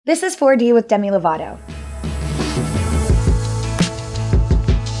This is 4D with Demi Lovato.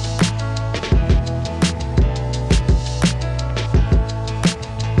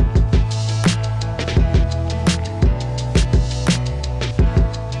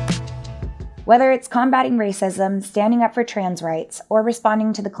 Whether it's combating racism, standing up for trans rights, or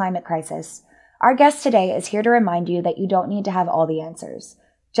responding to the climate crisis, our guest today is here to remind you that you don't need to have all the answers,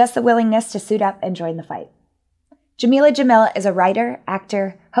 just the willingness to suit up and join the fight. Jameela Jamil is a writer,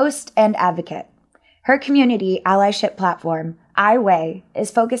 actor, host, and advocate. Her community allyship platform, I Weigh, is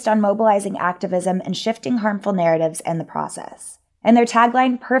focused on mobilizing activism and shifting harmful narratives in the process. And their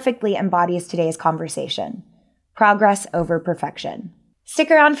tagline perfectly embodies today's conversation: progress over perfection. Stick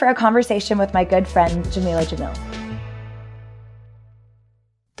around for a conversation with my good friend, Jameela Jamil.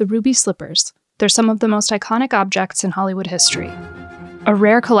 The ruby slippers. They're some of the most iconic objects in Hollywood history. A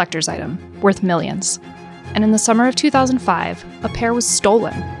rare collector's item, worth millions. And in the summer of 2005, a pair was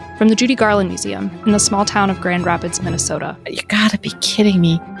stolen from the Judy Garland Museum in the small town of Grand Rapids, Minnesota. You gotta be kidding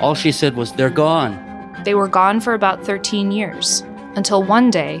me. All she said was, "They're gone." They were gone for about 13 years, until one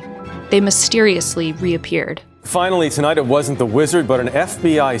day, they mysteriously reappeared. Finally, tonight it wasn't the wizard, but an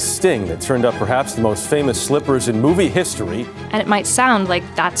FBI sting that turned up perhaps the most famous slippers in movie history. And it might sound like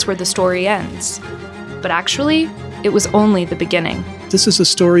that's where the story ends. But actually, it was only the beginning. This is a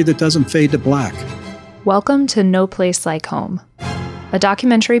story that doesn't fade to black. Welcome to No Place Like Home, a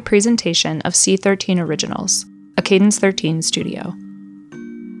documentary presentation of C13 Originals, a Cadence 13 studio.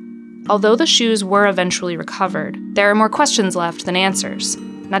 Although the shoes were eventually recovered, there are more questions left than answers.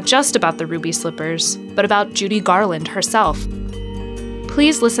 Not just about the ruby slippers, but about Judy Garland herself.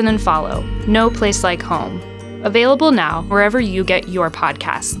 Please listen and follow No Place Like Home, available now wherever you get your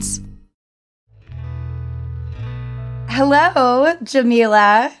podcasts. Hello,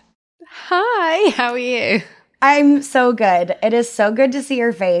 Jameela. Hi, how are you? I'm so good. It is so good to see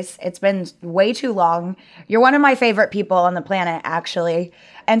your face. It's been way too long. You're one of my favorite people on the planet, actually.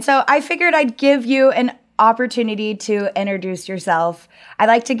 And so I figured I'd give you an opportunity to introduce yourself. I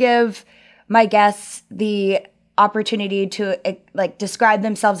like to give my guests the opportunity to describe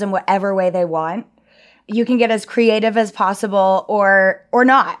themselves in whatever way they want. You can get as creative as possible or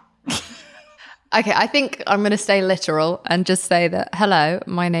not. Okay, I think I'm going to stay literal and just say that, hello,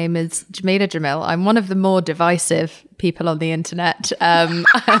 my name is Jameela Jamil. I'm one of the more divisive people on the internet. I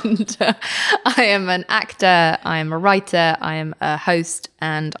am an actor, I am a writer, I am a host,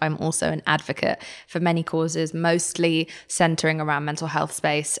 and I'm also an advocate for many causes, mostly centering around mental health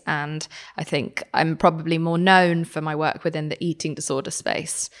space. And I think I'm probably more known for my work within the eating disorder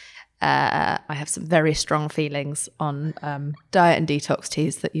space. I have some very strong feelings on diet and detox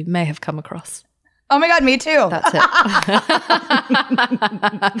teas that you may have come across. Oh my God, me too. That's it.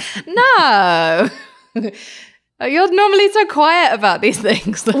 No. You're normally so quiet about these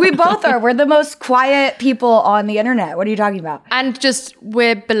things. We both are. We're the most quiet people on the internet. What are you talking about? And just,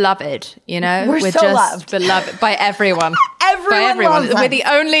 we're beloved, you know? We're so just loved. Beloved by everyone. Everyone loves us.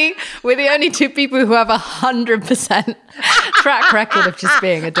 We're the only two people who have 100% track record of just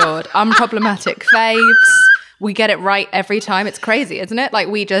being adored. Unproblematic faves. We get it right every time. It's crazy, isn't it? Like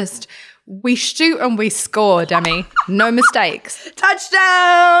we shoot and we score, Demi. No mistakes.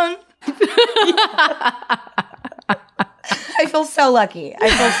 Touchdown! I feel so lucky. I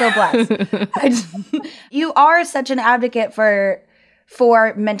feel so blessed. You are such an advocate for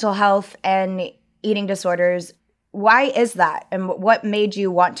mental health and eating disorders. Why is that? And what made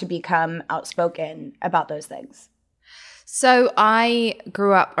you want to become outspoken about those things? So I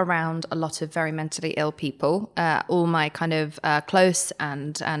grew up around a lot of very mentally ill people. All my kind of close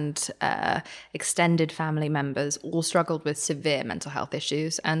and extended family members all struggled with severe mental health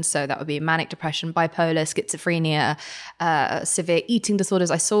issues. And so that would be manic depression, bipolar, schizophrenia, severe eating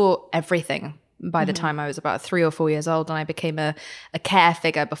disorders. I saw everything by the time I was about 3 or 4 years old, and I became a care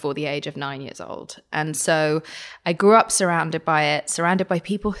figure before the age of 9 years old. And so I grew up surrounded by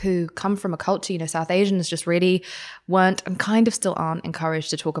people who come from a culture, you know, South Asians just really weren't and kind of still aren't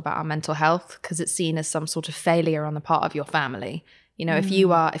encouraged to talk about our mental health because it's seen as some sort of failure on the part of your family. You know, if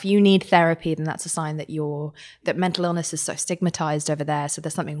you need therapy, then that's a sign that mental illness is so stigmatized over there. So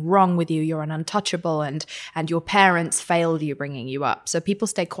there's something wrong with you. You're an untouchable, and your parents failed you bringing you up. So people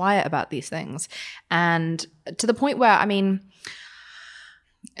stay quiet about these things, and to the point where, I mean,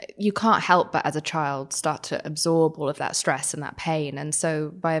 you can't help but as a child start to absorb all of that stress and that pain. And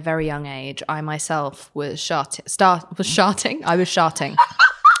so by a very young age, I myself was sharting. I was sharting,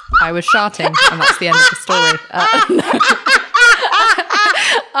 and that's the end of the story.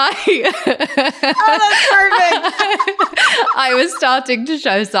 that's perfect. I was starting to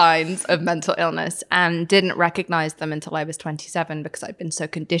show signs of mental illness and didn't recognize them until I was 27 because I'd been so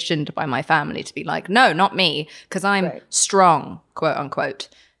conditioned by my family to be like, no, not me, because I'm strong, quote unquote.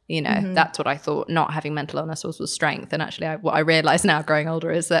 You know, that's what I thought not having mental illness was strength. And actually, what I realize now growing older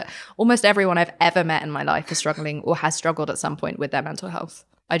is that almost everyone I've ever met in my life is struggling or has struggled at some point with their mental health.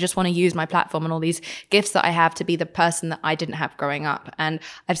 I just want to use my platform and all these gifts that I have to be the person that I didn't have growing up. And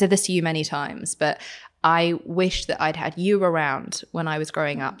I've said this to you many times, but I wish that I'd had you around when I was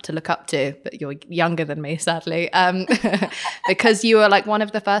growing up to look up to, but you're younger than me, sadly, because you were like one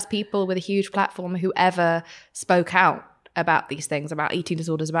of the first people with a huge platform who ever spoke out about these things, about eating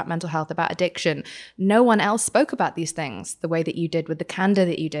disorders, about mental health, about addiction. No one else spoke about these things the way that you did, with the candor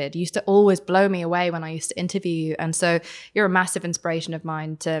that you did. You used to always blow me away when I used to interview you. And so you're a massive inspiration of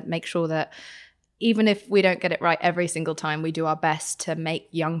mine to make sure that even if we don't get it right every single time, we do our best to make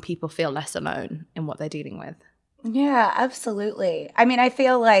young people feel less alone in what they're dealing with. Yeah, absolutely. I mean, I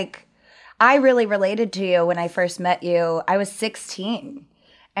feel like I really related to you when I first met you. I was 16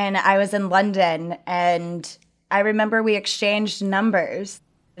 and I was in London, and I remember we exchanged numbers,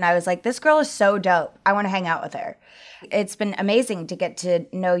 and I was like, this girl is so dope. I want to hang out with her. It's been amazing to get to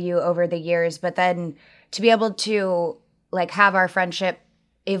know you over the years, but then to be able to like have our friendship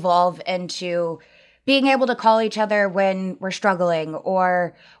evolve into being able to call each other when we're struggling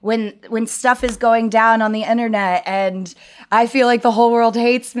or when stuff is going down on the internet and I feel like the whole world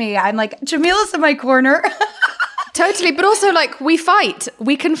hates me. I'm like, Jamila's in my corner. Totally, but also like we fight.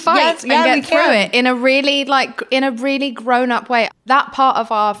 We can fight and get through it in a really grown-up way. That part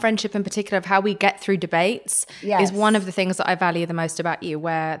of our friendship in particular of how we get through debates is one of the things that I value the most about you,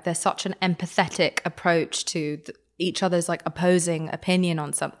 where there's such an empathetic approach to each other's like opposing opinion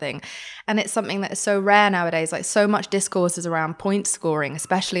on something. And it's something that is so rare nowadays. Like so much discourse is around point scoring,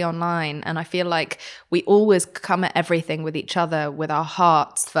 especially online. And I feel like we always come at everything with each other with our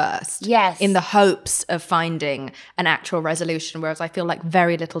hearts first. Yes. In the hopes of finding an actual resolution. Whereas I feel like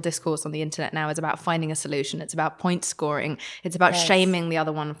very little discourse on the internet now is about finding a solution. It's about point scoring. It's about shaming the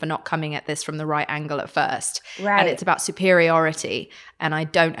other one for not coming at this from the right angle at first. Right. And it's about superiority. And I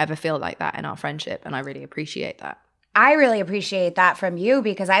don't ever feel like that in our friendship. And I really appreciate that. I really appreciate that from you,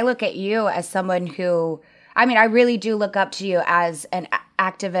 because I look at you as someone who, I mean, I really do look up to you as an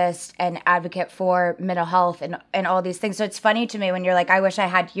activist and advocate for mental health and all these things. So it's funny to me when you're like, I wish I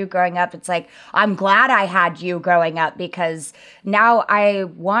had you growing up. It's like, I'm glad I had you growing up, because now I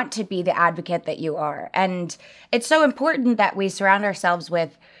want to be the advocate that you are. And it's so important that we surround ourselves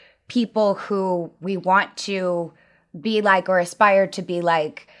with people who we want to be like or aspire to be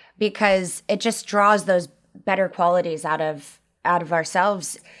like, because it just draws those better qualities out of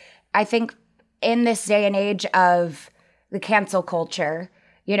ourselves. I think in this day and age of the cancel culture,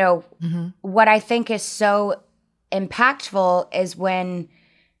 you know, what I think is so impactful is when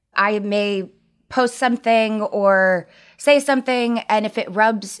I may post something or say something, and if it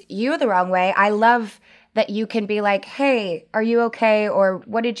rubs you the wrong way, I love that you can be like, hey, are you okay? Or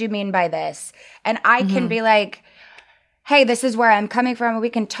what did you mean by this? And I can be like, hey, this is where I'm coming from, and we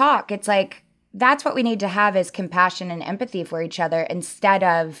can talk. It's like, that's what we need to have, is compassion and empathy for each other, instead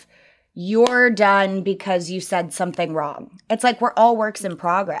of you're done because you said something wrong. It's like we're all works in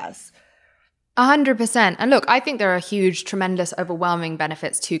progress. 100%. And look, I think there are huge, tremendous, overwhelming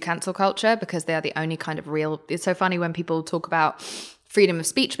benefits to cancel culture, because they are the only kind of real. It's so funny when people talk about freedom of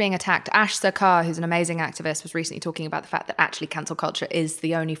speech being attacked. Ash Sarkar, who's an amazing activist, was recently talking about the fact that actually cancel culture is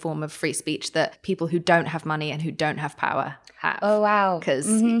the only form of free speech that people who don't have money and who don't have power have. Oh, wow.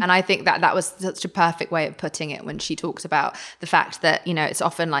 And I think that was such a perfect way of putting it when she talks about the fact that, you know, it's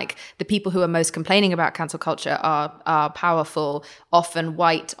often like the people who are most complaining about cancel culture are powerful, often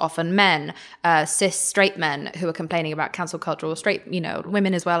white, often men, cis straight men who are complaining about cancel culture, or straight, you know,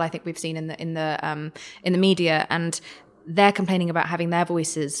 women as well. I think we've seen in the media, and they're complaining about having their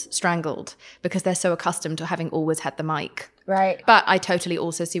voices strangled because they're so accustomed to having always had the mic. Right. But I totally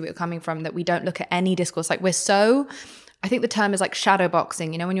also see where you're coming from, that we don't look at any discourse. Like I think the term is like shadow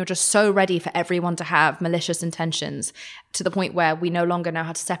boxing, you know, when you're just so ready for everyone to have malicious intentions, to the point where we no longer know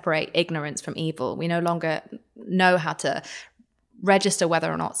how to separate ignorance from evil. We no longer know how to register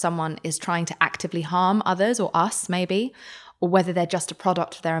whether or not someone is trying to actively harm others, or us maybe, or whether they're just a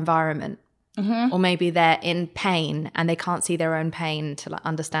product of their environment. Or maybe they're in pain and they can't see their own pain to like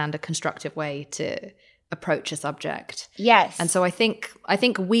understand a constructive way to approach a subject. Yes. And so I think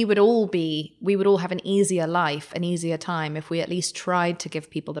we would all have an easier life, an easier time, if we at least tried to give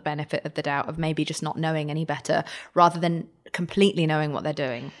people the benefit of the doubt of maybe just not knowing any better, rather than completely knowing what they're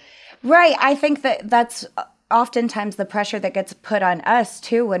doing. Right. I think that's oftentimes the pressure that gets put on us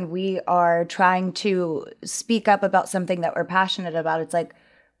too when we are trying to speak up about something that we're passionate about. It's like,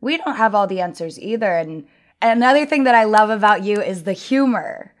 we don't have all the answers either. And another thing that I love about you is the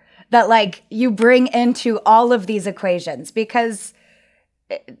humor that like you bring into all of these equations, because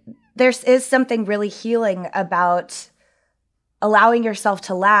there is something really healing about allowing yourself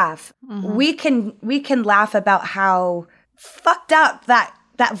to laugh. Mm-hmm. We can laugh about how fucked up that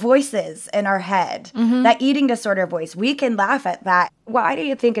voice is in our head, that eating disorder voice. We can laugh at that. Why do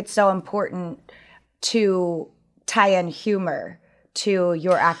you think it's so important to tie in humor to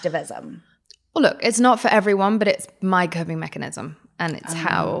your activism? Well, look, it's not for everyone, but it's my coping mechanism. And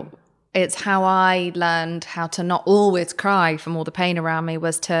it's how I learned how to not always cry from all the pain around me,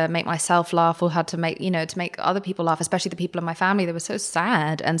 was to make myself laugh, or how to make, to make other people laugh, especially the people in my family that were so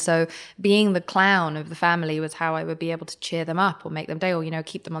sad. And so being the clown of the family was how I would be able to cheer them up or make them day, or,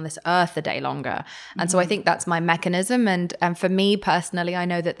 keep them on this earth a day longer. And so I think that's my mechanism. And for me personally, I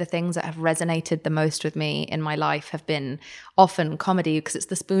know that the things that have resonated the most with me in my life have been often comedy, because it's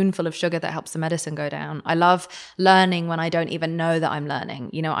the spoonful of sugar that helps the medicine go down. I love learning when I don't even know that I'm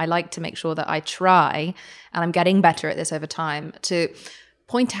learning. I like to make sure that I try, and I'm getting better at this over time, to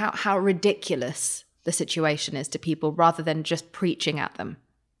point out how ridiculous the situation is to people rather than just preaching at them.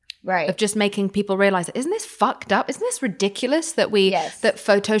 Right. Of just making people realize that, isn't this fucked up? Isn't this ridiculous that that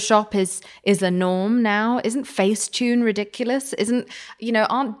Photoshop is a norm now? Isn't Facetune ridiculous?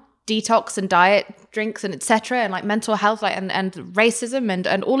 Aren't detox and diet drinks and etc. and like mental health and racism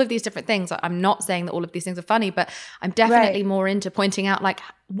and all of these different things. I'm not saying that all of these things are funny, but I'm definitely more into pointing out, like,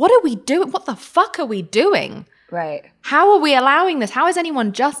 what are we doing? What the fuck are we doing? Right. How are we allowing this? How is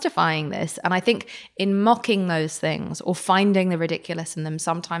anyone justifying this? And I think in mocking those things or finding the ridiculous in them,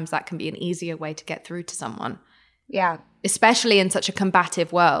 sometimes that can be an easier way to get through to someone. Yeah. Especially in such a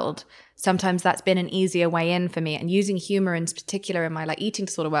combative world. Sometimes that's been an easier way in for me. And using humor in particular in my like eating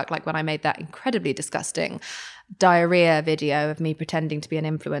disorder work, like when I made that incredibly disgusting diarrhea video of me pretending to be an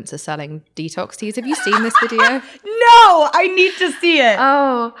influencer selling detox teas. Have you seen this video? No, I need to see it.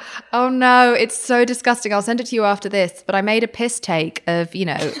 Oh no, it's so disgusting. I'll send it to you after this. But I made a piss take of,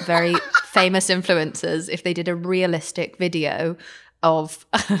 very famous influencers if they did a realistic video of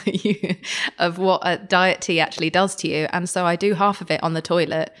what a diet tea actually does to you. And so I do half of it on the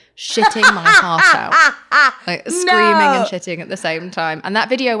toilet, shitting my heart out, like screaming and shitting at the same time. And that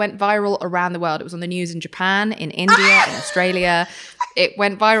video went viral around the world. It was on the news in Japan, in India, in Australia. It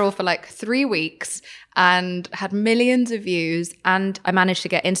went viral for like 3 weeks and had millions of views. And I managed to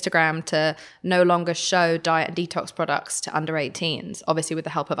get Instagram to no longer show diet and detox products to under 18s, obviously with the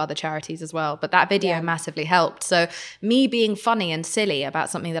help of other charities as well. But that video massively helped. So me being funny and silly about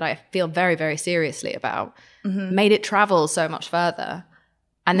something that I feel very, very seriously about made it travel so much further.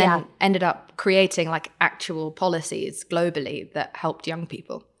 And then ended up creating like actual policies globally that helped young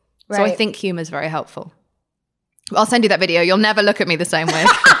people. Right. So I think humor is very helpful. I'll send you that video. You'll never look at me the same way.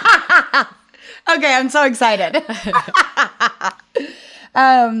 Okay, I'm so excited.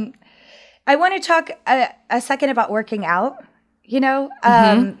 I want to talk a second about working out.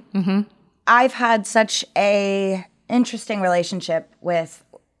 I've had such a interesting relationship with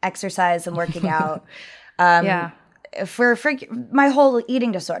exercise and working out for my whole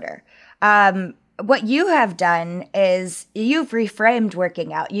eating disorder. What you have done is you've reframed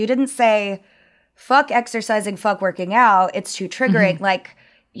working out. You didn't say, fuck exercising, fuck working out. It's too triggering. Like,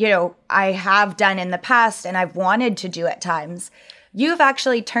 I have done in the past and I've wanted to do at times. You've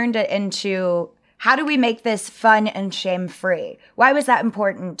actually turned it into, how do we make this fun and shame-free? Why was that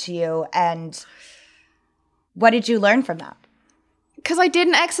important to you? And what did you learn from that? Because I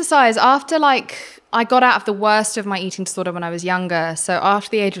didn't exercise after I got out of the worst of my eating disorder when I was younger. So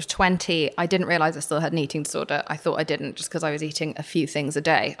after the age of 20, I didn't realize I still had an eating disorder. I thought I didn't just because I was eating a few things a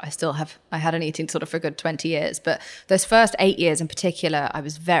day. I had an eating disorder for a good 20 years. But those first 8 years in particular, I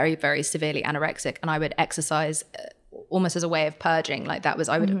was very, very severely anorexic, and I would exercise almost as a way of purging. I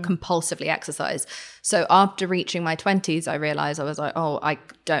would compulsively exercise. So after reaching my 20s, I realized I was like, I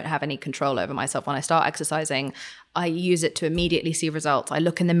don't have any control over myself. When I start exercising, I use it to immediately see results. I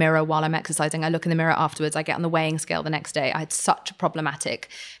look in the mirror while I'm exercising. I look in the mirror afterwards. I get on the weighing scale the next day. I had such a problematic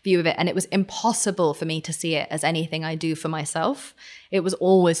view of it. And it was impossible for me to see it as anything I do for myself. It was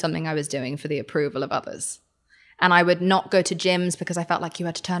always something I was doing for the approval of others. And I would not go to gyms because I felt like you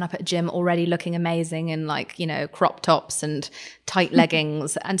had to turn up at a gym already looking amazing in crop tops and tight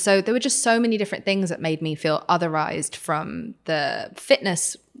leggings. And so there were just so many different things that made me feel otherized from the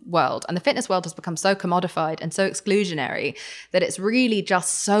fitness world. And the fitness world has become so commodified and so exclusionary that it's really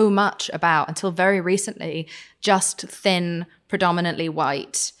just so much about, until very recently, just thin, predominantly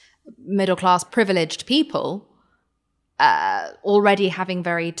white, middle-class privileged people already having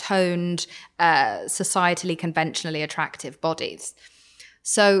very toned, societally, conventionally attractive bodies.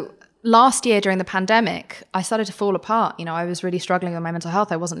 So last year during the pandemic, I started to fall apart. You know, I was really struggling with my mental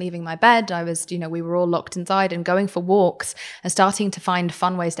health. I wasn't leaving my bed. I was, we were all locked inside, and going for walks and starting to find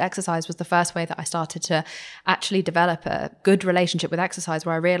fun ways to exercise was the first way that I started to actually develop a good relationship with exercise,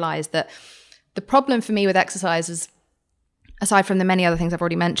 where I realized that the problem for me with exercise is, aside from the many other things I've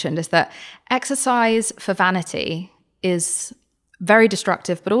already mentioned, is that exercise for vanity is very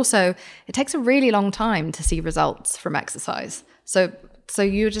destructive, but also it takes a really long time to see results from exercise. So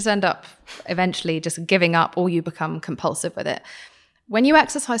you just end up eventually just giving up, or you become compulsive with it. When you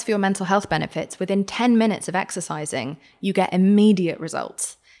exercise for your mental health benefits, within 10 minutes of exercising, you get immediate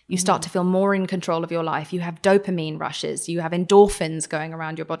results. You start to feel more in control of your life. You have dopamine rushes. You have endorphins going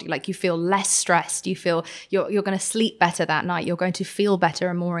around your body. Like, you feel less stressed. You feel you're going to sleep better that night. You're going to feel better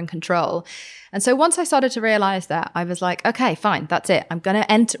and more in control. And so once I started to realize that, I was like, okay, fine, that's it. I'm going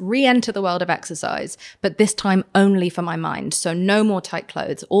to re-enter the world of exercise, but this time only for my mind. So no more tight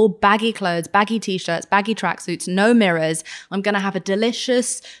clothes, all baggy clothes, baggy t-shirts, baggy tracksuits, no mirrors. I'm going to have a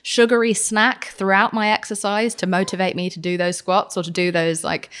delicious, sugary snack throughout my exercise to motivate me to do those squats or to do those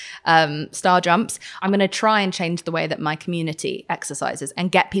star jumps. I'm going to try and change the way that my community exercises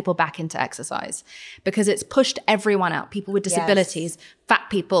and get people back into exercise, because it's pushed everyone out. People with disabilities, fat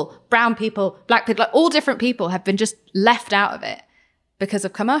people, brown people, black people, like all different people have been just left out of it because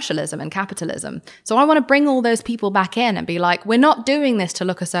of commercialism and capitalism. So I want to bring all those people back in and be like, we're not doing this to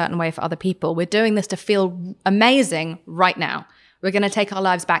look a certain way for other people. We're doing this to feel amazing right now. We're going to take our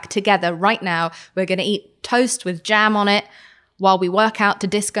lives back together right now. We're going to eat toast with jam on it while we work out to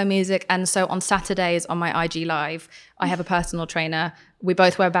disco music. And so on Saturdays on my IG Live, I have a personal trainer. We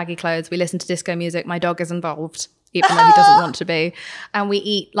both wear baggy clothes. We listen to disco music. My dog is involved, even though he doesn't want to be. And we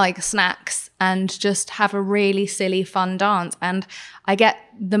eat like snacks and just have a really silly, fun dance. And I get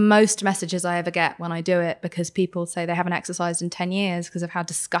the most messages I ever get when I do it, because people say they haven't exercised in 10 years because of how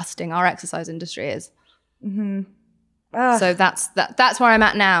disgusting our exercise industry is. So that's where I'm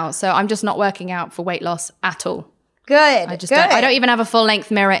at now. So I'm just not working out for weight loss at all. Good. I don't even have a full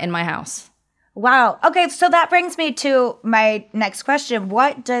length mirror in my house. Wow. Okay, so that brings me to my next question.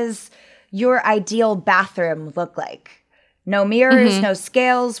 What does your ideal bathroom look like? No mirrors, no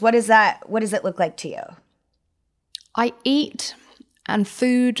scales. What does it look like to you? I eat and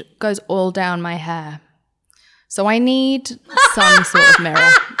food goes all down my hair. So I need some sort of mirror.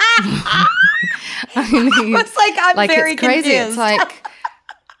 It's like I'm very it's crazy. confused. It's like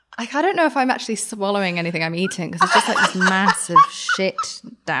I don't know if I'm actually swallowing anything I'm eating, because it's just like this massive shit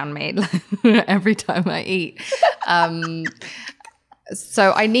down me every time I eat.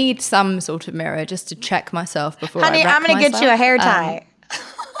 So I need some sort of mirror just to check myself before Honey, I'm going to get you a hair tie.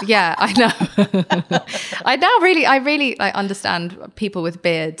 Yeah, I know. I really understand people with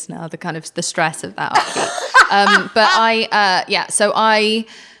beards now, the kind of the stress of that upkeep. But so I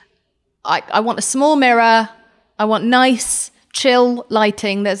want a small mirror. I want nice, chill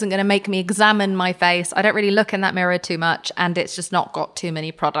lighting that isn't going to make me examine my face. I don't really look in that mirror too much, and it's just not got too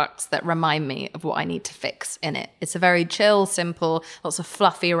many products that remind me of what I need to fix in it. It's a very chill, simple, lots of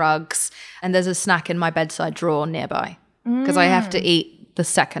fluffy rugs, and there's a snack in my bedside drawer nearby, because I have to eat the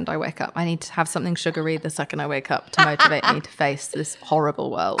second I wake up. I need to have something sugary the second I wake up to motivate me to face this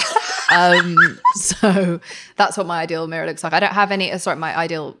horrible world. So that's what my ideal mirror looks like. I don't have any, my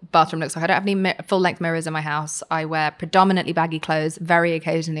ideal bathroom looks like. I don't have any full-length mirrors in my house. I wear predominantly baggy clothes. Very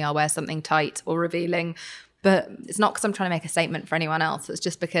occasionally I'll wear something tight or revealing. But it's not because I'm trying to make a statement for anyone else. It's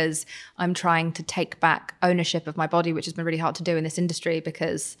just because I'm trying to take back ownership of my body, which has been really hard to do in this industry,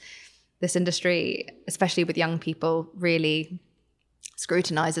 because this industry, especially with young people, really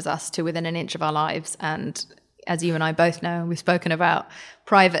scrutinizes us to within an inch of our lives. And as you and I both know, we've spoken about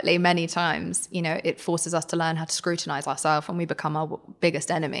privately many times, it forces us to learn how to scrutinize ourselves, and we become our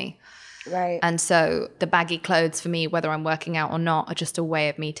biggest enemy. Right. And so the baggy clothes for me, whether I'm working out or not, are just a way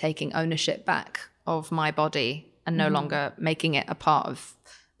of me taking ownership back of my body and no longer making it a part of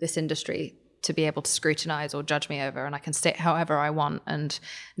this industry to be able to scrutinize or judge me over. And I can sit however I want and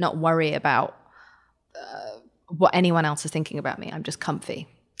not worry about what anyone else is thinking about me. I'm just comfy.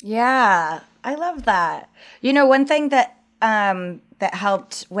 Yeah, I love that. One thing that that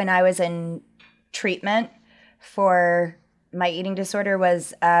helped when I was in treatment for my eating disorder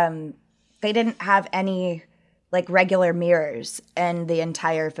was they didn't have any regular mirrors in the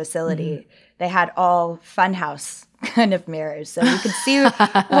entire facility. They had all funhouse kind of mirrors, so you could see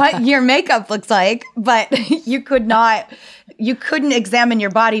what your makeup looks like, but you couldn't examine your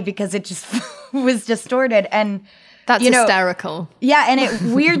body because it just was distorted. And That's hysterical. Yeah, and it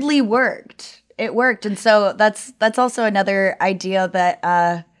weirdly worked. It worked, and so that's also another idea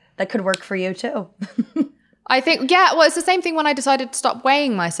that could work for you too. I think, well, it's the same thing when I decided to stop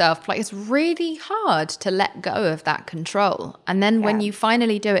weighing myself. Like, it's really hard to let go of that control. And then when you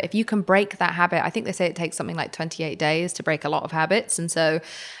finally do it, if you can break that habit, I think they say it takes something like 28 days to break a lot of habits. And so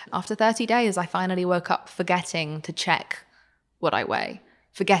after 30 days, I finally woke up forgetting to check what I weigh,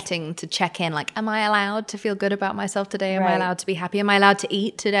 forgetting to check in, like, am I allowed to feel good about myself today? Am I allowed to be happy? Am I allowed to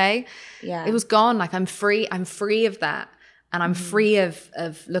eat today? Yeah. It was gone. Like, I'm free of that. And I'm free of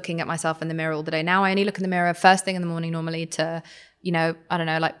looking at myself in the mirror all the day. Now I only look in the mirror first thing in the morning normally to, I don't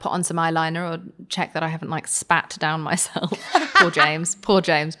know, like put on some eyeliner or check that I haven't like spat down myself. Poor James.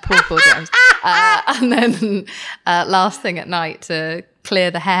 And then last thing at night to clear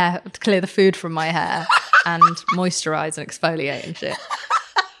the food from my hair and moisturize and exfoliate and shit.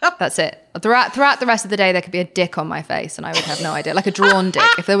 That's it. Throughout the rest of the day, there could be a dick on my face and I would have no idea. Like a drawn dick.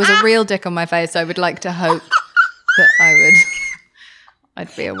 If there was a real dick on my face, I would like to hope that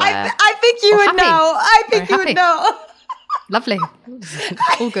I'd be aware. I think you would know. I think you would know. Lovely.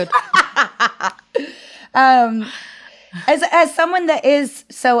 All good. As someone that is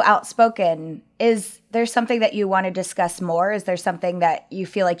so outspoken, is there something that you want to discuss more? Is there something that you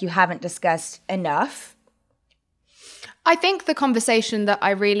feel like you haven't discussed enough? I think the conversation that I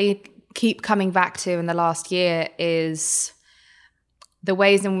really keep coming back to in the last year is the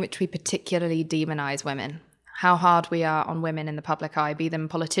ways in which we particularly demonize women. How hard we are on women in the public eye, be them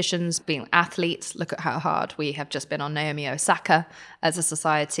politicians, being athletes. Look at how hard we have just been on Naomi Osaka as a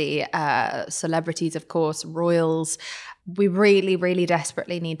society, celebrities, of course, royals. We really, really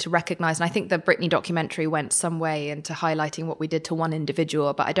desperately need to recognize, and I think the Britney documentary went some way into highlighting what we did to one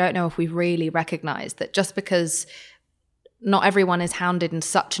individual, but I don't know if we've really recognized that just because not everyone is hounded in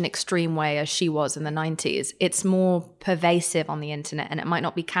such an extreme way as she was in the 90s. It's more pervasive on the internet, and it might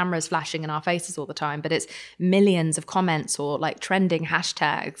not be cameras flashing in our faces all the time, but it's millions of comments or like trending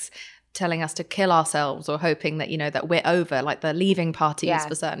hashtags telling us to kill ourselves or hoping that, that we're over, like the leaving parties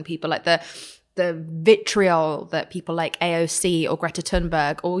for certain people, like the vitriol that people like AOC or Greta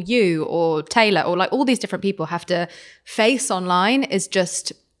Thunberg or you or Taylor or like all these different people have to face online is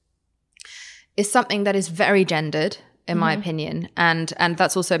something that is very gendered, in my opinion, and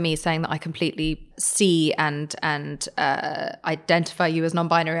that's also me saying that I completely see and identify you as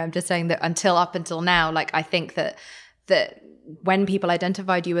non-binary. I'm just saying that up until now, like I think that when people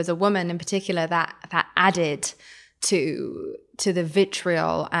identified you as a woman in particular, that added to the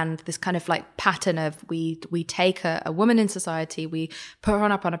vitriol and this kind of like pattern of we take a woman in society, we put her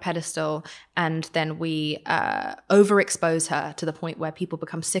up on a pedestal, and then we overexpose her to the point where people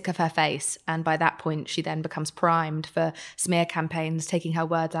become sick of her face, and by that point she then becomes primed for smear campaigns, taking her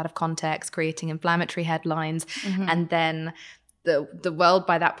words out of context, creating inflammatory headlines, and then the world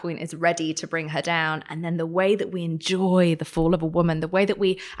by that point is ready to bring her down. And then the way that we enjoy the fall of a woman, the way that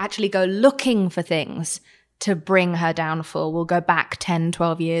we actually go looking for things to bring her downfall, we'll go back 10,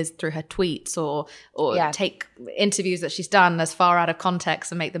 12 years through her tweets or take interviews that she's done as far out of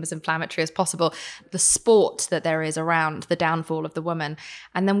context and make them as inflammatory as possible. The sport that there is around the downfall of the woman.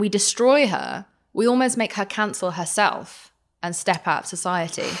 And then we destroy her. We almost make her cancel herself and step out of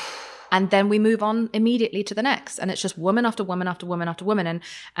society. And then we move on immediately to the next. And it's just woman after woman after woman after woman.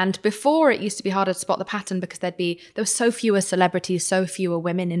 And before, it used to be harder to spot the pattern because there were so fewer celebrities, so fewer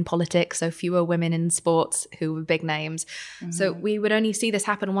women in politics, so fewer women in sports who were big names. So we would only see this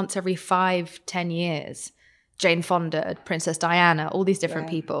happen once every 5-10 years. Jane Fonda, Princess Diana, all these different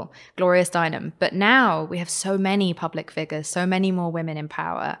people, Gloria Steinem. But now we have so many public figures, so many more women in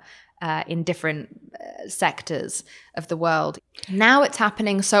power. In different sectors of the world. Now it's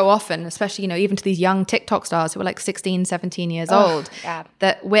happening so often, especially, even to these young TikTok stars who are like 16, 17 years old,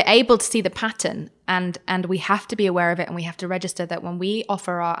 that we're able to see the pattern and we have to be aware of it, and we have to register that when we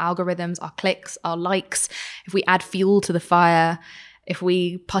offer our algorithms, our clicks, our likes, if we add fuel to the fire, if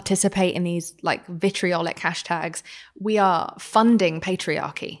we participate in these like vitriolic hashtags, we are funding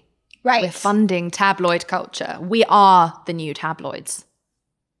patriarchy. Right. We're funding tabloid culture. We are the new tabloids.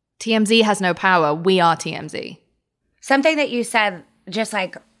 TMZ has no power. We are TMZ. Something that you said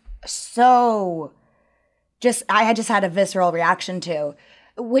I just had a visceral reaction to.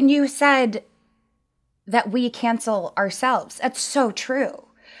 When you said that we cancel ourselves, that's so true.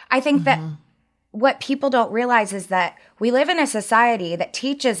 I think that what people don't realize is that we live in a society that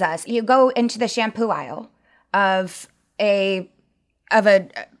teaches us, you go into the shampoo aisle of a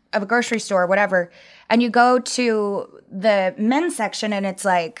grocery store, whatever, and you go to the men's section and it's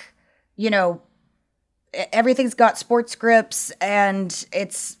like, everything's got sports grips and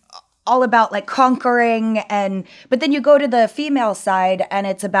it's all about like conquering, but then you go to the female side and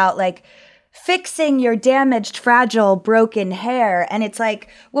it's about like fixing your damaged, fragile, broken hair. And it's like,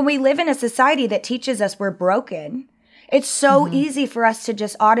 when we live in a society that teaches us we're broken, it's so easy for us to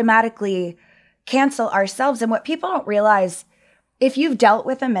just automatically cancel ourselves. And what people don't realize, if you've dealt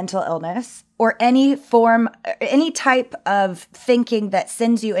with a mental illness or any type of thinking that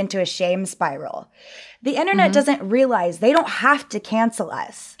sends you into a shame spiral, the internet doesn't realize they don't have to cancel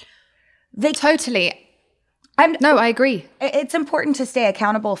us. Totally. No, I agree. It's important to stay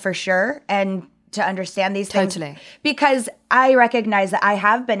accountable for sure and to understand these things. Totally. Because I recognize that I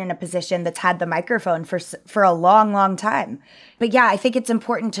have been in a position that's had the microphone for a long, long time. But yeah, I think it's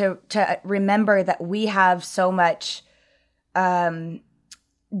important to remember that we have so much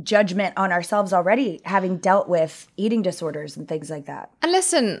judgment on ourselves already, having dealt with eating disorders and things like that. And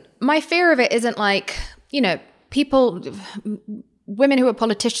listen, my fear of it isn't like, women who are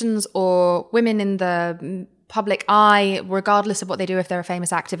politicians or women in the public eye, regardless of what they do, if they're a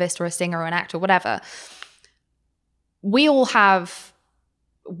famous activist or a singer or an actor or whatever. We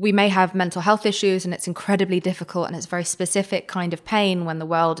may have mental health issues, and it's incredibly difficult, and it's very specific kind of pain when the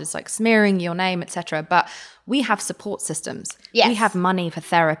world is like smearing your name, etc. But we have support systems. Yes. We have money for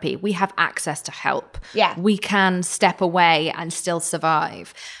therapy. We have access to help. Yeah. We can step away and still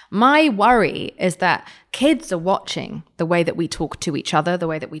survive. My worry is that kids are watching the way that we talk to each other, the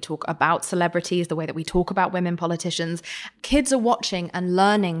way that we talk about celebrities, the way that we talk about women politicians. Kids are watching and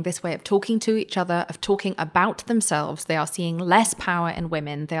learning this way of talking to each other, of talking about themselves. They are seeing less power in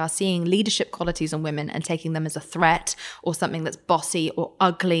women. They are seeing leadership qualities in women and taking them as a threat or something that's bossy or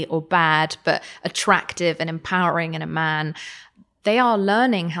ugly or bad, but attractive and empowering in a man. They are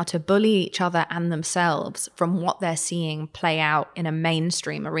learning how to bully each other and themselves from what they're seeing play out in a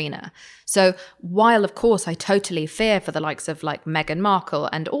mainstream arena. So while, of course, I totally fear for the likes of like Meghan Markle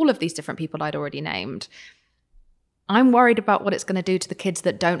and all of these different people I'd already named, I'm worried about what it's going to do to the kids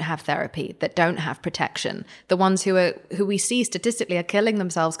that don't have therapy, that don't have protection, the ones who we see statistically are killing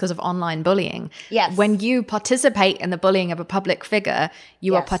themselves because of online bullying. Yes. When you participate in the bullying of a public figure,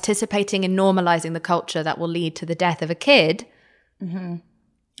 you are participating in normalizing the culture that will lead to the death of a kid. Mm-hmm.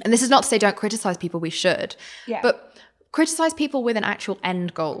 And this is not to say don't criticize people, we should. Yeah. But criticize people with an actual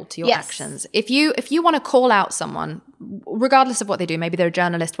end goal to your actions. If you want to call out someone, regardless of what they do, maybe they're a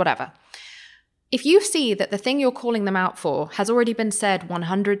journalist, whatever. If you see that the thing you're calling them out for has already been said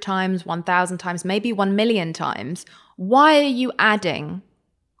 100 times, 1,000 times, maybe 1 million times, why are you adding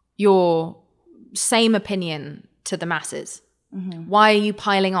your same opinion to the masses? Mm-hmm. Why are you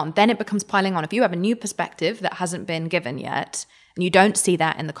piling on? Then it becomes piling on. If you have a new perspective that hasn't been given yet, and you don't see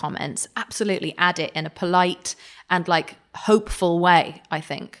that in the comments, absolutely add it in a polite and like hopeful way, I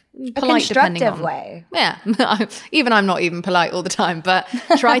think. Polite, constructive way. Yeah. I'm not even polite all the time, but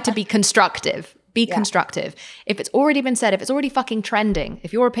try to be constructive. Be constructive. If it's already been said, if it's already fucking trending,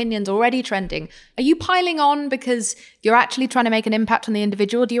 if your opinion's already trending, are you piling on because you're actually trying to make an impact on the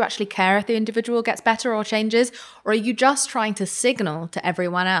individual? Do you actually care if the individual gets better or changes? Or are you just trying to signal to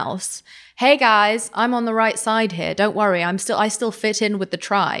everyone else, hey guys, I'm on the right side here. Don't worry, I still fit in with the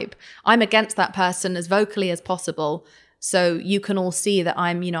tribe. I'm against that person as vocally as possible. So you can all see that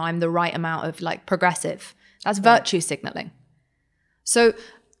I'm the right amount of like progressive. That's virtue signaling. So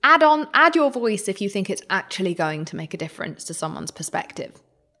add your voice if you think it's actually going to make a difference to someone's perspective.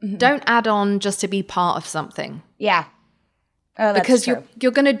 Mm-hmm. Don't add on just to be part of something. Yeah. Oh, that's because true.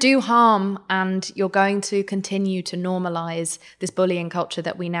 you're going to do harm, and you're going to continue to normalize this bullying culture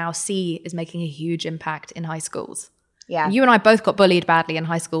that we now see is making a huge impact in high schools. Yeah. You and I both got bullied badly in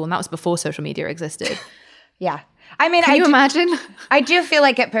high school, and that was before social media existed. Yeah. I mean, Can you imagine? I do feel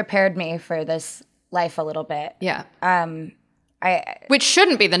like it prepared me for this life a little bit. Yeah. Which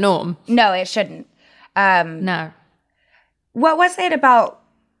shouldn't be the norm. No, it shouldn't. No. What was it about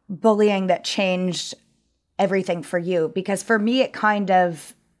bullying that changed everything for you? Because for me, it kind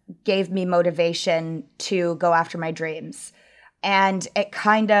of gave me motivation to go after my dreams. And it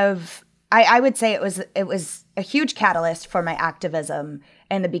kind of, I would say it was a huge catalyst for my activism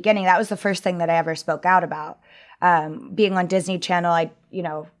in the beginning. That was the first thing that I ever spoke out about. Being on Disney Channel, I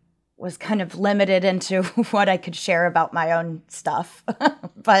was kind of limited into what I could share about my own stuff.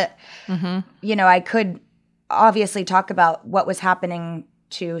 But, I could obviously talk about what was happening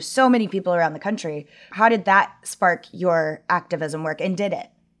to so many people around the country. How did that spark your activism work, and did it?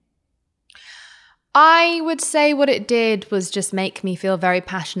 I would say what it did was just make me feel very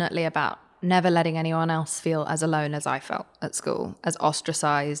passionately about never letting anyone else feel as alone as I felt at school, as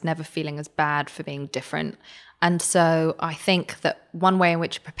ostracized, never feeling as bad for being different. And so I think that one way in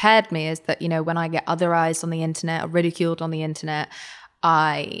which it prepared me is that, when I get otherized on the internet or ridiculed on the internet,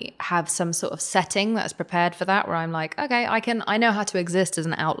 I have some sort of setting that's prepared for that, where I'm like, okay, I know how to exist as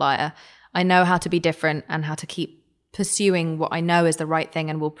an outlier. I know how to be different and how to keep pursuing what I know is the right thing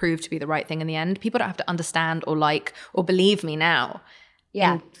and will prove to be the right thing in the end. People don't have to understand or like or believe me now.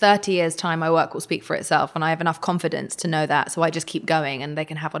 Yeah. In 30 years' time, my work will speak for itself, and I have enough confidence to know that. So I just keep going, and they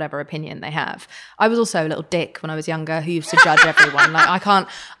can have whatever opinion they have. I was also a little dick when I was younger who used to judge everyone. Like, I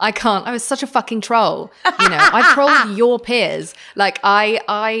can't. I was such a fucking troll. You know, I trolled your peers. Like,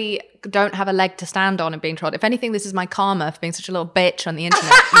 I don't have a leg to stand on in being trolled. If anything, this is my karma for being such a little bitch on the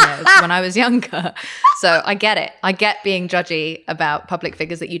internet, you know, when I was younger. So I get it. I get being judgy about public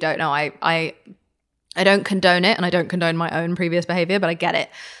figures that you don't know. I don't condone it, and I don't condone my own previous behavior, but I get it.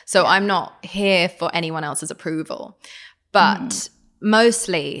 So I'm not here for anyone else's approval. But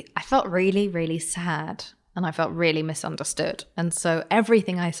mostly, I felt really, really sad, and I felt really misunderstood. And so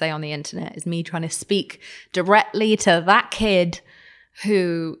everything I say on the internet is me trying to speak directly to that kid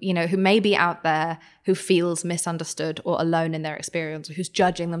who, you know, who may be out there, who feels misunderstood or alone in their experience, or who's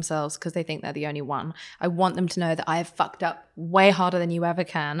judging themselves because they think they're the only one. I want them to know that I have fucked up way harder than you ever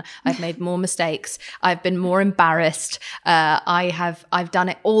can. I've made more mistakes. I've been more embarrassed. I've done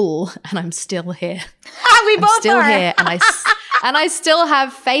it all, and I'm still here. We both still are. here, and I still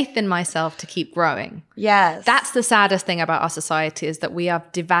have faith in myself to keep growing. Yes. That's the saddest thing about our society, is that we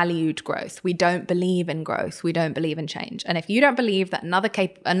have devalued growth. We don't believe in growth. We don't believe in change. And if you don't believe that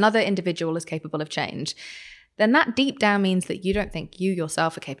another individual is capable of change, then that deep down means that you don't think you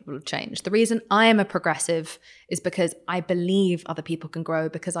yourself are capable of change. The reason I am a progressive is because I believe other people can grow,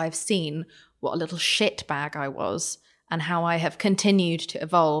 because I've seen what a little shit bag I was and how I have continued to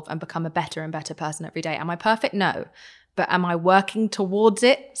evolve and become a better and better person every day. Am I perfect? No. But am I working towards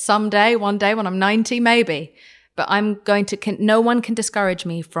it someday, one day when I'm 90? Maybe. But I'm going to, no one can discourage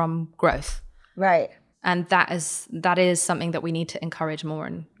me from growth. Right. And that is something that we need to encourage more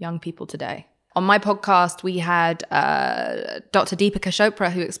in young people today. On my podcast, we had Dr. Deepika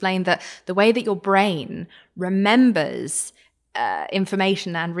Chopra, who explained that the way that your brain remembers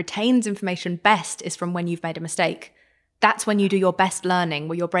information and retains information best is from when you've made a mistake. That's when you do your best learning,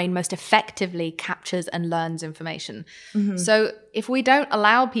 where your brain most effectively captures and learns information. Mm-hmm. So if we don't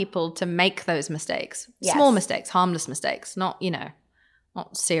allow people to make those mistakes, small mistakes, harmless mistakes, not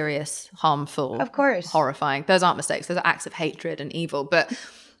serious, harmful, of course, horrifying. Those aren't mistakes. Those are acts of hatred and evil. But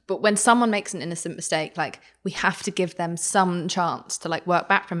when someone makes an innocent mistake, like, we have to give them some chance to like work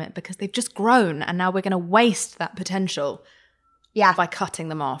back from it, because they've just grown, and now we're going to waste that potential by cutting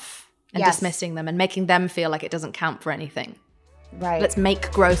them off and dismissing them and making them feel like it doesn't count for anything. Right. Let's make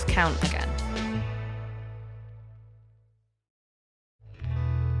growth count again.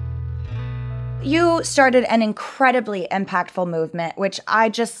 You started an incredibly impactful movement, which I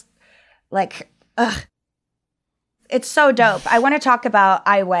just it's so dope. I want to talk about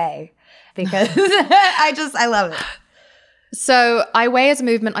I Weigh, because I love it. So I Weigh is a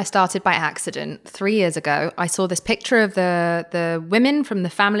movement I started by accident 3 years ago. I saw this picture of the women from the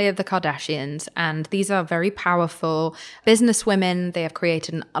family of the Kardashians, and these are very powerful business women. They have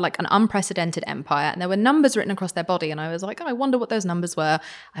created an unprecedented empire, and there were numbers written across their body, and I was like, I wonder what those numbers were.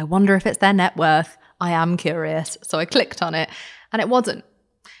 I wonder if it's their net worth. I am curious. So I clicked on it, and it wasn't.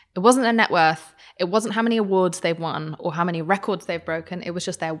 It wasn't their net worth. It wasn't how many awards they've won or how many records they've broken. It was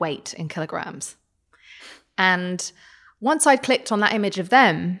just their weight in kilograms. And once I'd clicked on that image of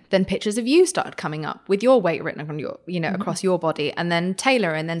them, then pictures of you started coming up with your weight written on your, across your body, and then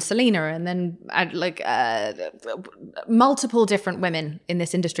Taylor, and then Selena, and then multiple different women in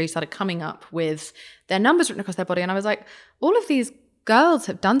this industry started coming up with their numbers written across their body. And I was like, all of these girls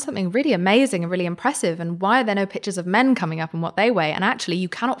have done something really amazing and really impressive, and why are there no pictures of men coming up and what they weigh? And actually, you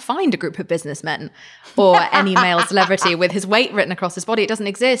cannot find a group of businessmen or any male celebrity with his weight written across his body. It doesn't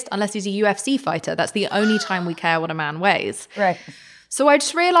exist unless he's a UFC fighter. That's the only time we care what a man weighs. Right. So I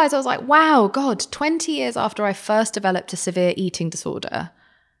just realized, I was like, wow, God, 20 years after I first developed a severe eating disorder,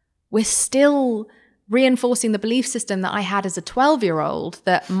 we're still reinforcing the belief system that I had as a 12-year-old,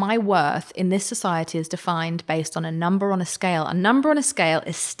 that my worth in this society is defined based on a number on a scale. A number on a scale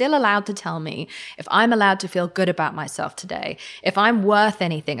is still allowed to tell me if I'm allowed to feel good about myself today, if I'm worth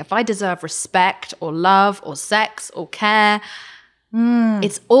anything, if I deserve respect or love or sex or care.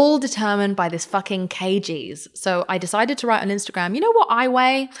 It's all determined by this fucking kgs. So I decided to write on Instagram, you know what I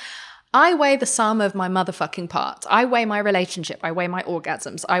weigh? I weigh the sum of my motherfucking parts. I weigh my relationship. I weigh my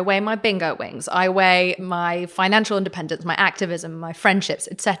orgasms. I weigh my bingo wings. I weigh my financial independence, my activism, my friendships,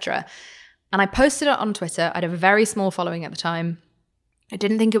 etc. And I posted it on Twitter. I had a very small following at the time. I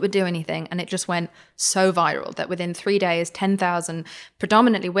didn't think it would do anything, and it just went so viral that within 3 days, 10,000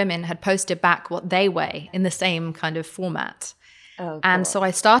 predominantly women had posted back what they weigh in the same kind of format. Oh, cool. And so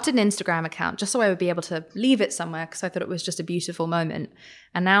I started an Instagram account just so I would be able to leave it somewhere because I thought it was just a beautiful moment.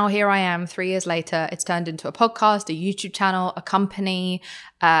 And now here I am 3 years later. It's turned into a podcast, a YouTube channel, a company.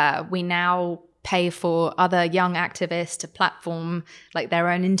 We now pay for other young activists to platform like their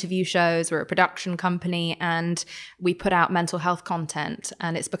own interview shows. We're a production company and we put out mental health content,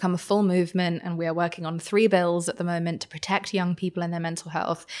 and it's become a full movement, and we are working on 3 bills at the moment to protect young people and their mental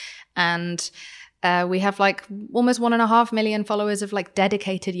health. And we have like almost 1.5 million followers of like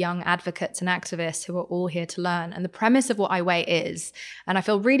dedicated young advocates and activists who are all here to learn. And the premise of what I Weigh is, and I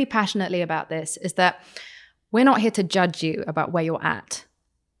feel really passionately about this, is that we're not here to judge you about where you're at.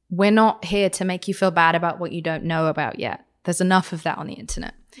 We're not here to make you feel bad about what you don't know about yet. There's enough of that on the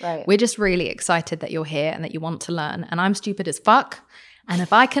internet. Right. We're just really excited that you're here and that you want to learn. And I'm stupid as fuck. And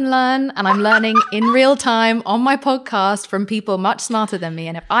if I can learn, and I'm learning in real time on my podcast from people much smarter than me,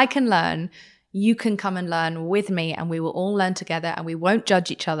 and if I can learn, you can come and learn with me, and we will all learn together, and we won't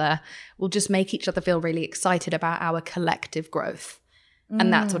judge each other. We'll just make each other feel really excited about our collective growth.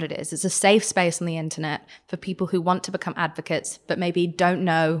 And that's what it is. It's a safe space on the internet for people who want to become advocates, but maybe don't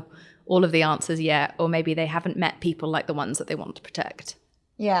know all of the answers yet, or maybe they haven't met people like the ones that they want to protect.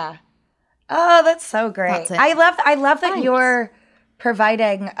 Yeah. Oh, that's so great. That's it. I love that Thanks. you're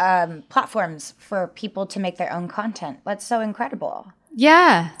providing platforms for people to make their own content. That's so incredible.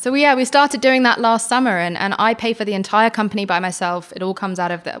 Yeah. So we started doing that last summer, and I pay for the entire company by myself. It all comes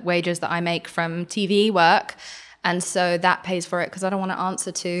out of the wages that I make from TV work. And so that pays for it because I don't want to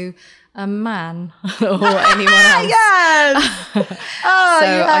answer to a man or anyone else. Yes. Oh, So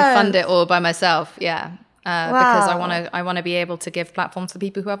yes. I fund it all by myself. Yeah. Because Wow. I want to be able to give platforms to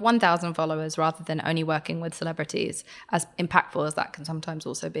people who have 1,000 followers rather than only working with celebrities, as impactful as that can sometimes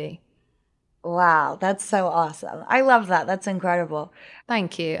also be. Wow, that's so awesome. I love that. That's incredible.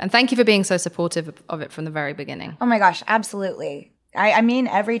 Thank you. And thank you for being so supportive of it from the very beginning. Oh my gosh, absolutely. I mean,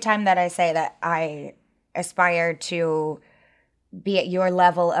 every time that I say that I aspire to be at your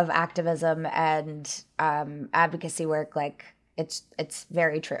level of activism and advocacy work, like it's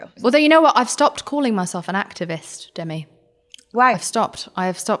very true. Although, you know what? I've stopped calling myself an activist, Demi. Why? I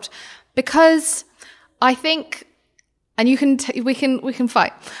have stopped because I think, and you can we can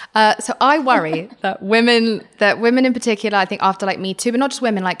fight. So I worry that women in particular, I think after like Me Too, but not just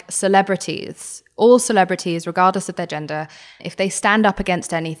women, like celebrities, all celebrities, regardless of their gender, if they stand up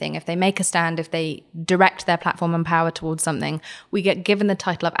against anything, if they make a stand, if they direct their platform and power towards something, we get given the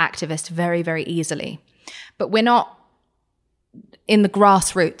title of activist very, very easily. But we're not in the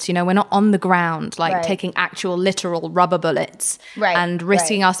grassroots, you know, we're not on the ground, like Right. taking actual literal rubber bullets Right, and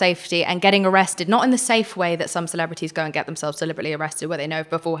risking right. our safety and getting arrested, not in the safe way that some celebrities go and get themselves deliberately arrested where they know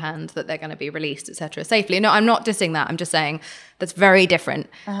beforehand that they're going to be released, etc. safely. No, I'm not dissing that. I'm just saying that's very different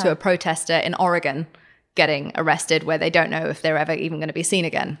to a protester in Oregon getting arrested where they don't know if they're ever even going to be seen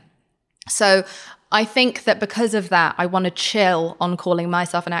again. So I think that because of that, I want to chill on calling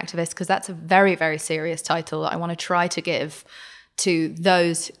myself an activist because that's a very, very serious title I want to try to give to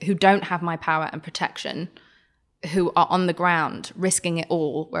those who don't have my power and protection, who are on the ground risking it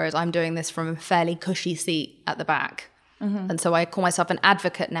all, whereas I'm doing this from a fairly cushy seat at the back. Mm-hmm. And so I call myself an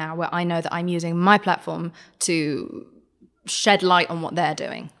advocate now, where I know that I'm using my platform to shed light on what they're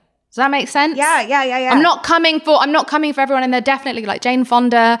doing. Does that make sense? Yeah. I'm not coming for everyone, and they're definitely like Jane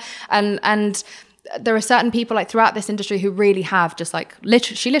Fonda and there are certain people like throughout this industry who really have just like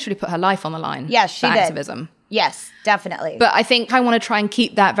she literally put her life on the line. Yes, she for did. activism. Yes, definitely. But I think I want to try and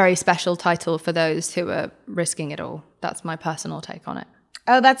keep that very special title for those who are risking it all. That's my personal take on it.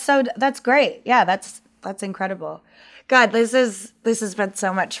 Oh, that's great. Yeah, that's incredible. God, this has been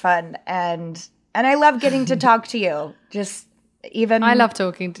so much fun, and I love getting to talk to you. Just even I love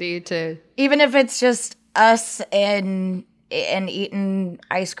talking to you too. even if it's just us and eating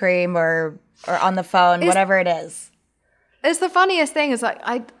ice cream or on the phone, whatever it is. It's the funniest thing is like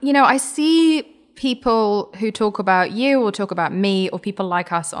I see people who talk about you or talk about me or people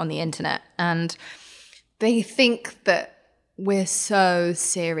like us on the internet, and they think that we're so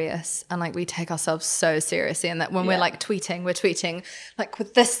serious and like we take ourselves so seriously, and that when we're like tweeting, we're tweeting like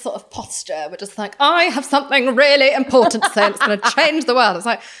with this sort of posture. We're just like, I have something really important to say and it's going to change the world. It's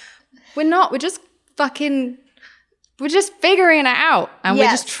like, we're not. We're just figuring it out, and we're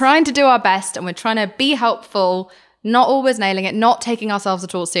just trying to do our best, and we're trying to be helpful, not always nailing it, not taking ourselves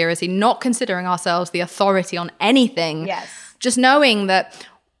at all seriously, not considering ourselves the authority on anything. Yes. Just knowing that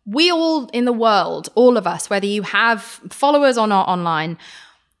we all in the world, all of us, whether you have followers or not online,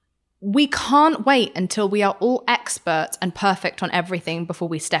 we can't wait until we are all experts and perfect on everything before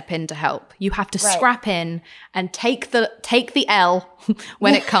we step in to help. You have to scrap in and take the L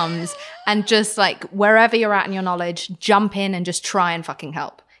when it comes, and just like wherever you're at in your knowledge, jump in and just try and fucking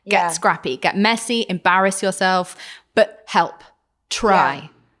help. Get scrappy, get messy, embarrass yourself, but help. Try. Yeah.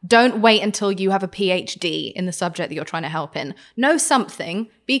 Don't wait until you have a PhD in the subject that you're trying to help in. Know something,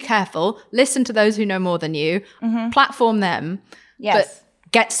 be careful, listen to those who know more than you, platform them. Yes. But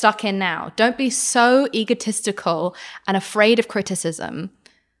get stuck in now. Don't be so egotistical and afraid of criticism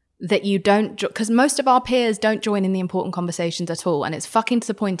that you don't, because most of our peers don't join in the important conversations at all. And it's fucking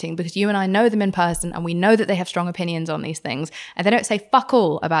disappointing, because you and I know them in person and we know that they have strong opinions on these things, and they don't say fuck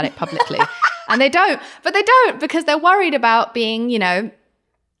all about it publicly. And they don't because they're worried about being, you know,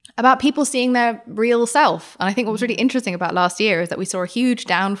 about people seeing their real self. And I think what was really interesting about last year is that we saw a huge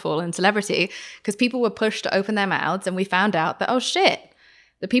downfall in celebrity because people were pushed to open their mouths, and we found out that, oh shit,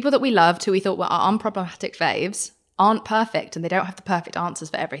 the people that we loved, who we thought were our unproblematic faves, aren't perfect, and they don't have the perfect answers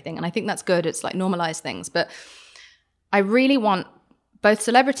for everything. And I think that's good. It's like normalized things. But I really want both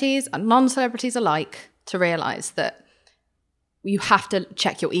celebrities and non-celebrities alike to realize that you have to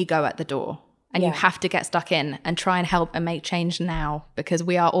check your ego at the door, and you have to get stuck in and try and help and make change now, because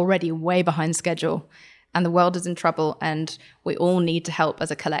we are already way behind schedule and the world is in trouble, and we all need to help as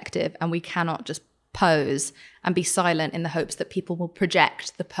a collective, and we cannot just pose and be silent in the hopes that people will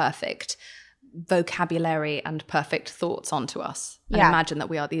project the perfect vocabulary and perfect thoughts onto us and imagine that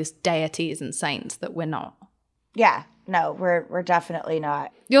we are these deities and saints that we're not. Yeah, no, we're definitely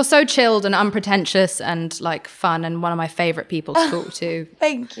not. You're so chilled and unpretentious and like fun, and one of my favorite people to talk to.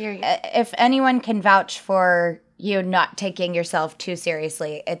 Thank you. If anyone can vouch for you not taking yourself too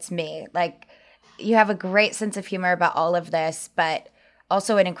seriously, it's me. Like, you have a great sense of humor about all of this, but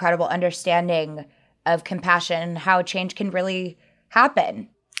also an incredible understanding of compassion and how change can really happen.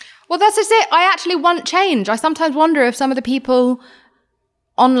 Well, that's just it. I actually want change. I sometimes wonder if some of the people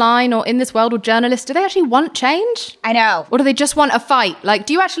online or in this world, or journalists, do they actually want change? I know. Or do they just want a fight? Like,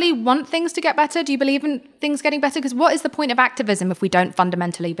 do you actually want things to get better? Do you believe in things getting better? Because what is the point of activism if we don't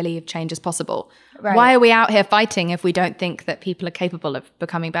fundamentally believe change is possible? Right. Why are we out here fighting if we don't think that people are capable of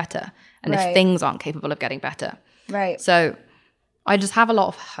becoming better, and if things aren't capable of getting better? Right. So I just have a lot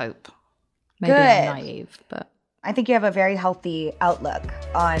of hope. Maybe I'm naive, but I think you have a very healthy outlook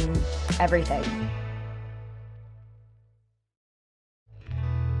on everything.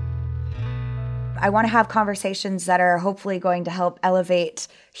 I want to have conversations that are hopefully going to help elevate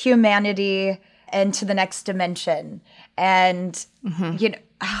humanity into the next dimension, and you know,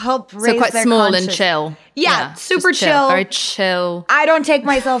 help raise quite their small and chill. Yeah, super chill, very chill. I don't take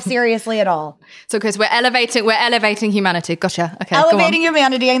myself seriously at all. So because we're elevating humanity. Gotcha. Okay, elevating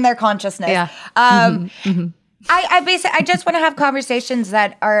humanity and their consciousness. Yeah. I just want to have conversations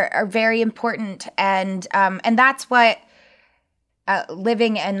that are very important, and that's what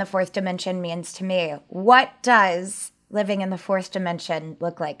living in the fourth dimension means to me. What does living in the fourth dimension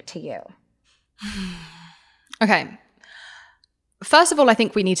look like to you? Okay. First of all, I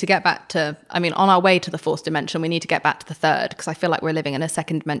think we need to get back to, on our way to the fourth dimension, we need to get back to the third, because I feel like we're living in a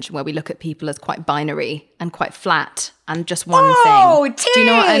second dimension where we look at people as quite binary and quite flat and just one thing. Tea! Do you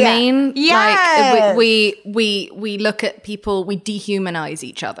know what I mean? Yes. Like we look at people, we dehumanize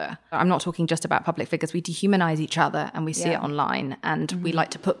each other. I'm not talking just about public figures. We dehumanize each other, and we see it online, and we like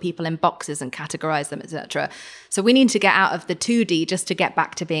to put people in boxes and categorize them, etc. So we need to get out of the 2D just to get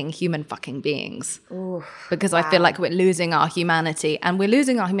back to being human fucking beings. Ooh, because I feel like we're losing our humanity, and we're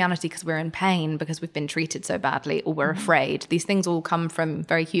losing our humanity because we're in pain, because we've been treated so badly, or we're afraid. These things all come from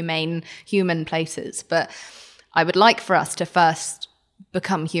very humane, human places. But I would like for us to first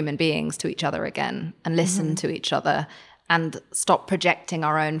become human beings to each other again, and listen to each other, and stop projecting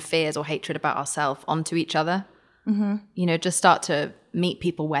our own fears or hatred about ourselves onto each other. You know, just start to meet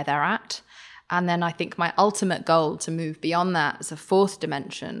people where they're at. And then I think my ultimate goal to move beyond that as a fourth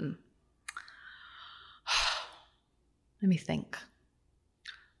dimension. Let me think.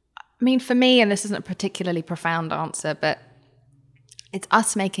 For me, and this isn't a particularly profound answer, but it's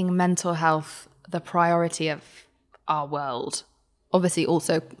us making mental health the priority of our world. Obviously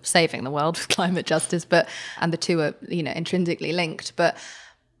also saving the world with climate justice, and the two are, intrinsically linked, but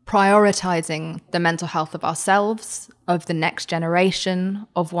prioritizing the mental health of ourselves, of the next generation,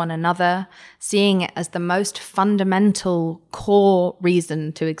 of one another, seeing it as the most fundamental core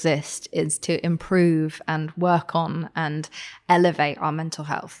reason to exist is to improve and work on and elevate our mental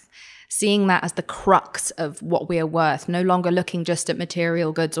health. Seeing that as the crux of what we are worth, no longer looking just at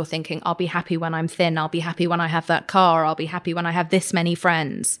material goods or thinking, I'll be happy when I'm thin, I'll be happy when I have that car, I'll be happy when I have this many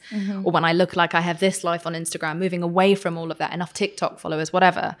friends, or when I look like I have this life on Instagram, moving away from all of that, enough TikTok followers,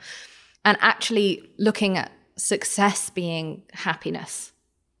 whatever. and actually looking at success being happiness,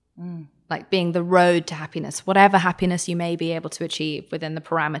 like being the road to happiness, whatever happiness you may be able to achieve within the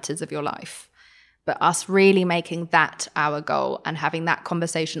parameters of your life. But us really making that our goal and having that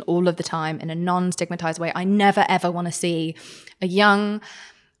conversation all of the time in a non-stigmatized way. I never, ever want to see a young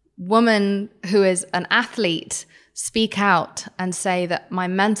woman who is an athlete speak out and say that my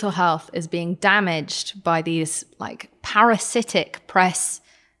mental health is being damaged by these like parasitic press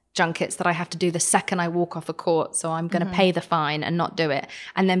junkets that I have to do the second I walk off a court. So I'm going to pay the fine and not do it.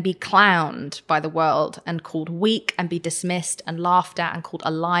 And then be clowned by the world and called weak and be dismissed and laughed at and called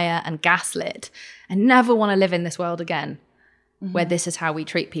a liar and gaslit. I never want to live in this world again where this is how we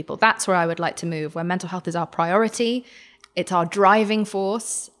treat people. That's where I would like to move, where mental health is our priority. It's our driving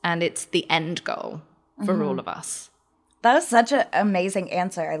force and it's the end goal for all of us. That was such an amazing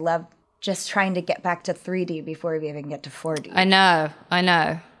answer. I love just trying to get back to 3D before we even get to 4D. I know.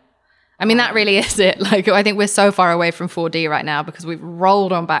 I mean, that really is it. Like, I think we're so far away from 4D right now because we've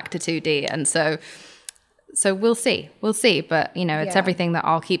rolled on back to 2D. And so we'll see. But, you know, it's everything that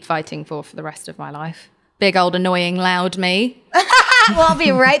I'll keep fighting for the rest of my life. Big old annoying loud me. Well, I'll be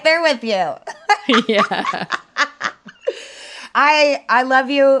right there with you. Yeah. I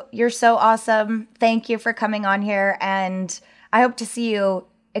love you. You're so awesome. Thank you for coming on here. And I hope to see you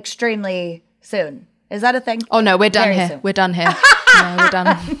extremely soon. Is that a thing? Oh, no, we're done Very here. soon. We're done here. No, we're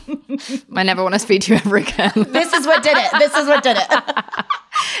done. I never want to speak to you ever again. This is what did it.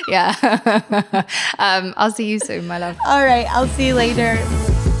 Yeah. I'll see you soon, my love. All right. I'll see you later.